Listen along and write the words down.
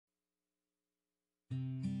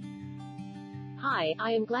Hi, I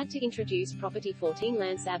am glad to introduce property 14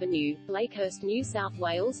 Lance Avenue, Blakehurst, New South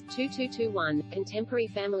Wales, 2221, contemporary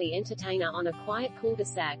family entertainer on a quiet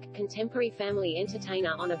cul-de-sac, contemporary family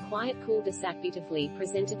entertainer on a quiet cul-de-sac beautifully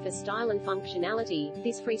presented for style and functionality.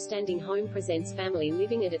 This freestanding home presents family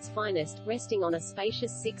living at its finest, resting on a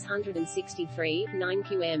spacious 663, 9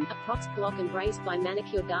 qm, approx block embraced by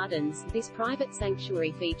manicured gardens. This private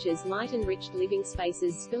sanctuary features light-enriched living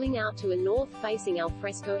spaces spilling out to a north-facing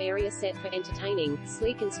alfresco area set for entertaining.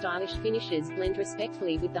 Sleek and stylish finishes blend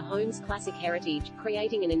respectfully with the home's classic heritage,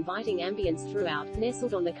 creating an inviting ambience throughout.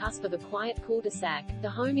 Nestled on the cusp of a quiet cul-de-sac, the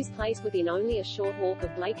home is placed within only a short walk of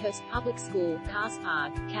Blakehurst Public School, Cars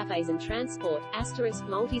Park, cafes and transport,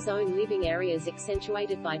 multi-zone living areas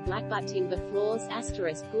accentuated by blackbutt timber floors,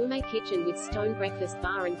 gourmet kitchen with stone breakfast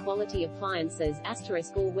bar and quality appliances,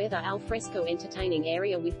 all-weather alfresco entertaining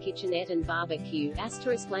area with kitchenette and barbecue,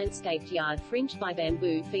 landscaped yard fringed by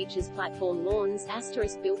bamboo, features platform lawns,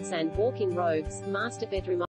 built sand walk-in robes, master bedroom